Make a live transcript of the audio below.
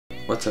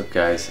What's up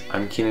guys,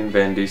 I'm Keenan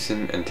Van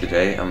Dusen and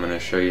today I'm going to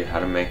show you how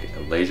to make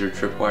a laser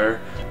tripwire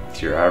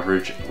with your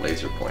average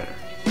laser pointer.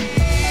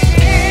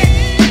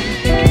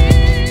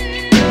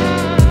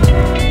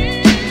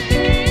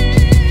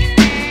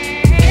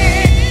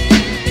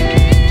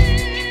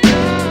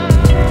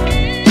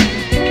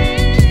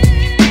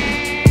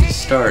 To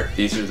start,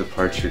 these are the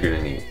parts you're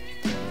going to need.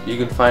 You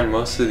can find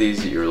most of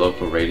these at your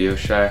local Radio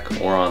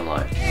Shack or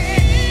online.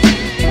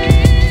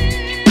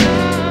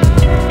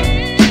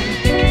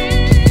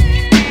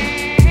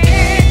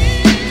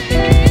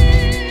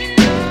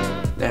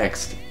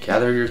 Next,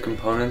 gather your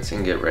components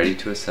and get ready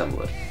to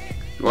assemble it.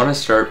 You want to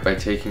start by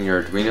taking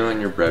your Arduino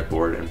and your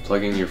breadboard and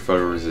plugging your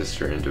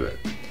photoresistor into it.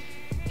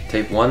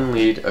 Take one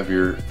lead of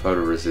your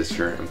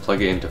photoresistor and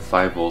plug it into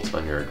 5 volts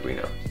on your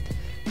Arduino.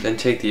 Then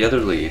take the other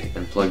lead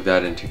and plug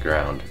that into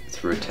ground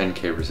through a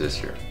 10K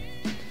resistor.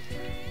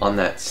 On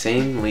that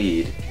same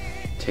lead,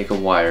 take a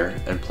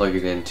wire and plug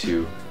it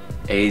into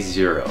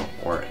A0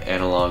 or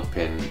analog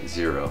pin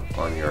 0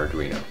 on your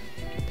Arduino.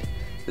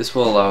 This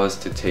will allow us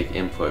to take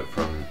input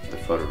from the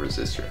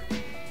photoresistor.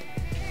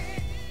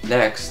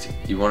 Next,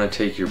 you want to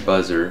take your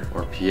buzzer,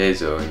 or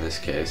piezo in this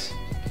case,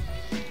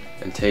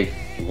 and take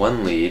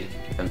one lead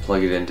and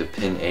plug it into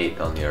pin 8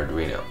 on the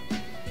Arduino.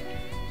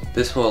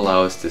 This will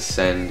allow us to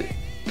send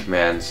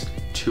commands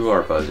to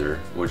our buzzer,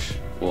 which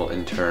will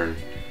in turn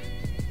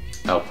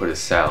output a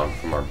sound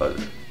from our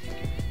buzzer.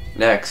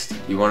 Next,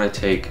 you want to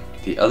take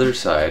the other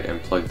side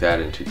and plug that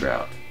into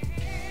ground.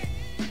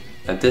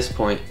 At this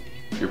point,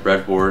 your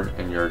breadboard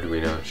and your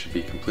Arduino should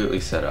be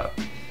completely set up.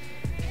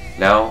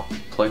 Now,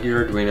 plug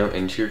your Arduino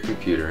into your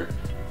computer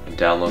and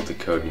download the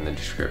code in the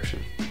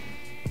description.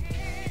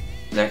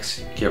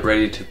 Next, get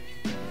ready to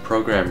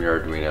program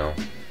your Arduino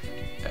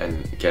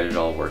and get it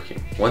all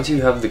working. Once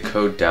you have the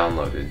code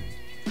downloaded,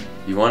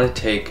 you want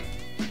to take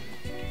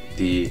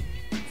the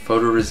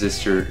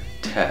photoresistor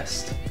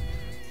test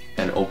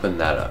and open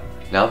that up.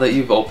 Now that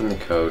you've opened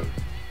the code,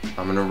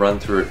 I'm going to run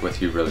through it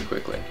with you really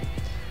quickly.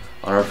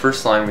 On our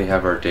first line we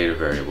have our data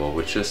variable,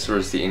 which just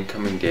stores the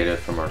incoming data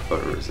from our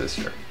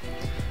photoresistor.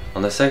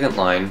 On the second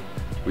line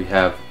we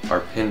have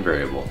our pin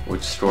variable,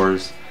 which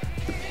stores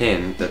the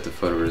pin that the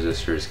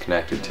photoresistor is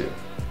connected to.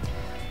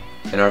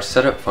 In our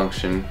setup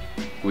function,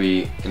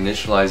 we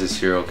initialize a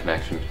serial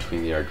connection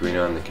between the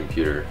Arduino and the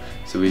computer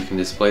so we can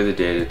display the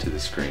data to the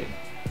screen.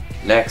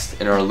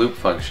 Next, in our loop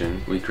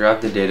function, we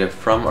grab the data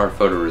from our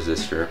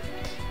photoresistor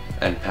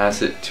and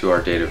pass it to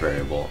our data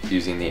variable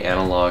using the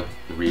analog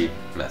read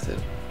method.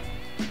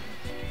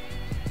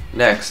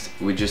 Next,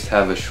 we just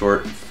have a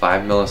short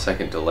 5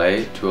 millisecond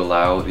delay to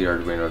allow the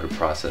Arduino to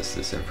process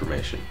this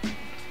information.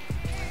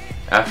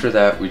 After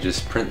that, we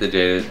just print the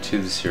data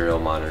to the serial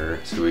monitor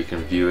so we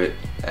can view it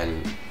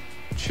and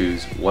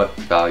choose what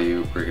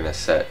value we're going to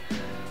set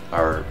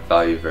our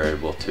value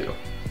variable to.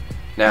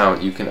 Now,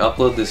 you can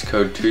upload this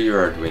code to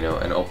your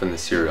Arduino and open the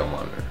serial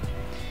monitor.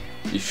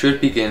 You should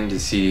begin to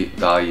see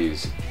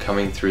values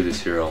coming through the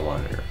serial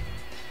monitor.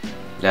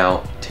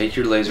 Now, take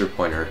your laser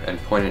pointer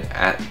and point it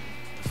at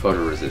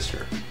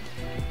photoresistor.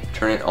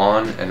 Turn it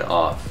on and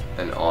off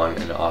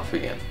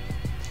again.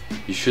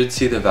 You should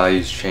see the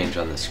values change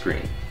on the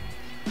screen.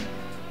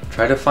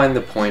 Try to find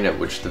the point at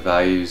which the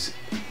values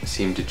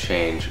seem to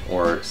change,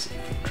 or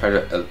try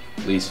to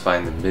at least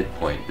find the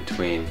midpoint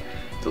between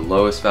the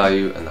lowest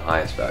value and the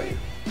highest value.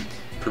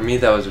 For me,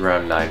 that was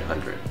around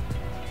 900.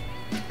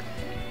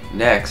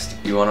 Next,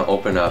 you want to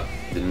open up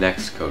the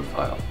next code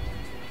file.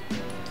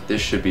 This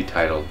should be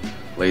titled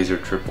laser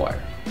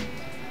tripwire.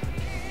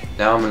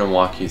 Now I'm going to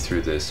walk you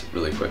through this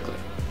really quickly.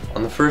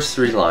 On the first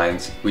 3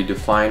 lines, we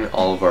define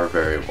all of our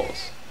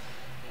variables.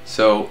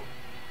 So,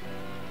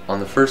 on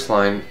the first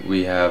line,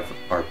 we have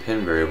our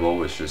pin variable,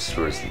 which just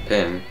stores the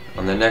pin.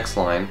 On the next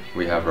line,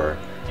 we have our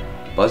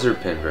buzzer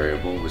pin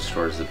variable, which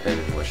stores the pin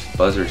in which the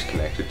buzzer is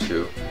connected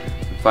to.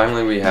 And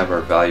finally, we have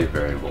our value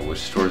variable, which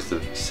stores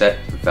the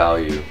set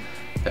value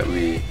that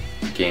we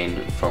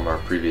gained from our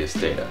previous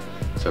data.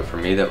 So for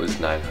me, that was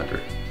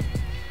 900.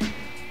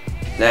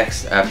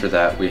 Next, after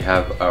that, we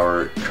have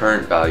our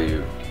current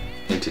value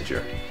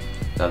integer.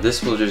 Now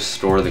this will just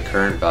store the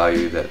current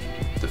value that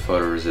the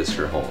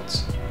photoresistor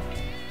holds.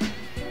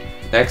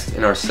 Next,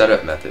 in our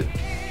setup method,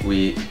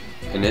 we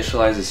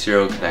initialize a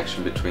serial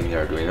connection between the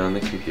Arduino and the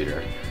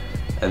computer,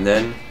 and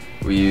then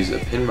we use a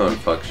pin mode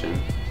function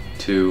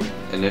to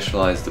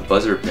initialize the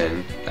buzzer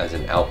pin as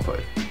an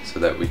output so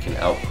that we can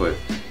output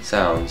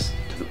sounds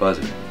to the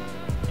buzzer.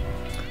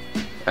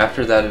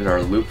 After that, in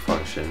our loop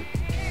function,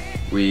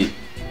 we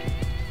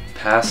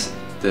pass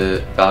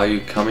the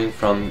value coming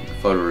from the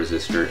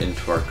photoresistor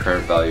into our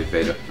current value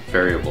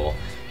variable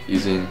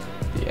using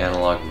the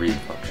analog read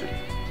function.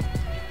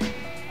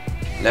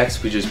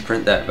 Next, we just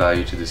print that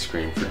value to the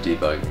screen for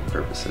debugging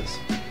purposes.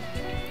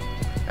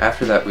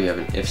 After that, we have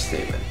an if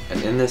statement,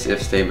 and in this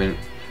if statement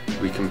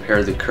we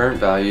compare the current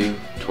value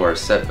to our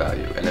set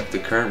value, and if the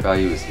current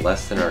value is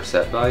less than our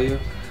set value,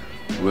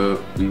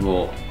 we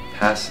will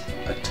pass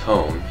a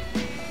tone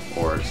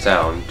or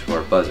sound to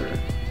our buzzer.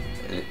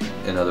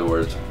 In other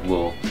words,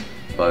 we'll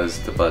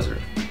buzz the buzzer.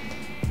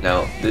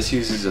 Now this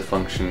uses a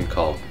function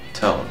called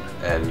tone,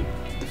 and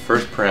the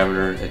first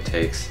parameter it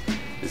takes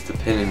is the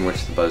pin in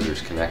which the buzzer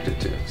is connected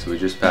to. So we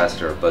just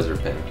passed our buzzer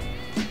pin.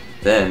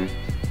 Then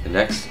the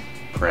next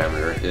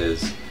parameter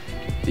is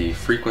the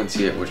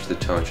frequency at which the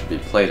tone should be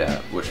played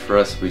at, which for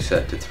us we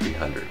set to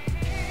 300.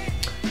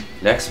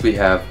 Next we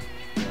have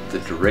the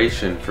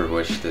duration for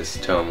which this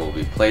tone will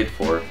be played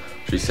for,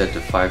 which we set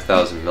to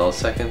 5,000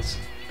 milliseconds,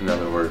 in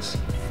other words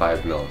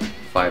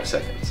 5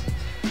 seconds.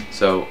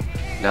 So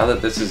now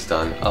that this is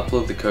done,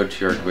 upload the code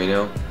to your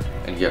Arduino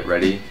and get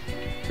ready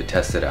to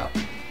test it out.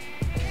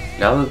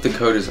 Now that the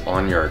code is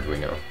on your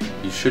Arduino,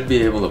 you should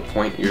be able to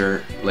point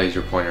your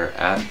laser pointer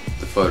at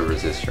the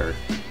photoresistor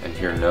and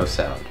hear no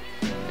sound.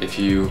 If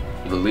you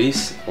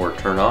release or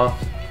turn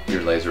off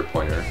your laser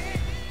pointer,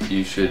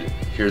 you should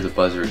hear the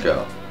buzzer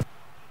go.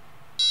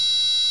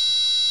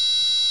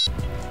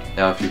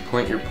 Now if you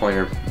point your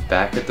pointer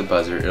back at the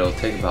buzzer, it'll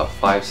take about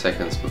 5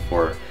 seconds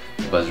before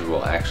the buzzer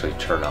will actually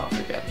turn off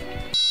again.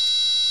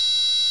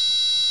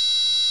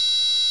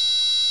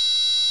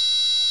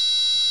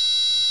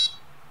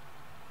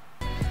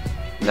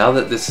 Now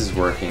that this is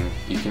working,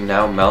 you can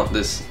now mount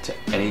this to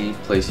any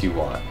place you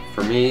want.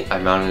 For me, I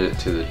mounted it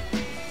to the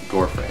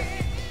door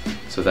frame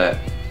so that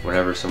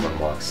whenever someone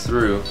walks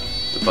through,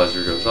 the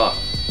buzzer goes off.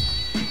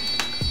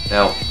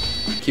 Now,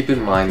 keep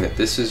in mind that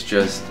this is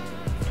just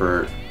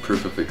for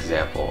proof of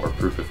example or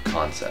proof of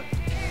concept.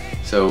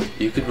 So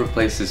you could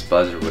replace this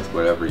buzzer with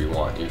whatever you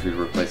want. You could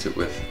replace it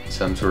with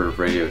some sort of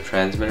radio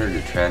transmitter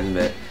to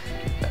transmit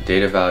a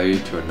data value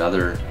to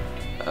another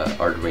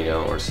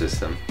Arduino or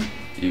system.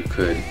 You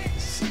could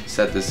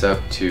set this up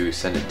to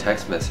send a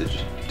text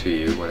message to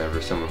you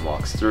whenever someone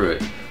walks through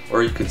it,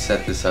 or you could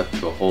set this up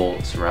to a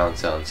whole surround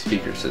sound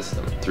speaker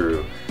system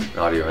through an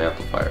audio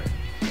amplifier.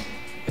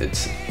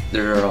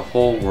 There are a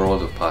whole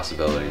world of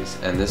possibilities,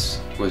 and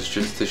this was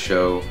just to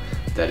show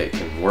that it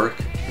can work,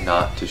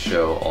 not to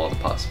show all the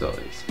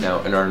possibilities.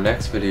 Now in our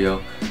next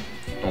video,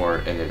 or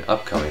in an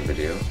upcoming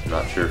video, I'm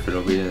not sure if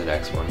it'll be in the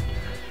next one,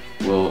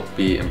 we'll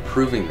be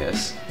improving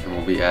this and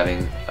we'll be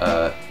adding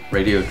a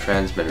radio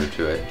transmitter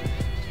to it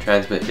to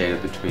transmit data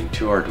between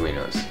two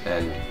Arduinos,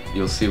 and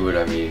you'll see what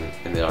I mean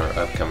in our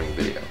upcoming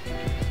video.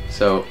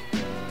 So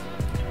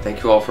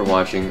thank you all for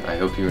watching, I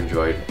hope you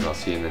enjoyed, and I'll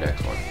see you in the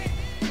next one.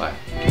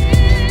 Bye.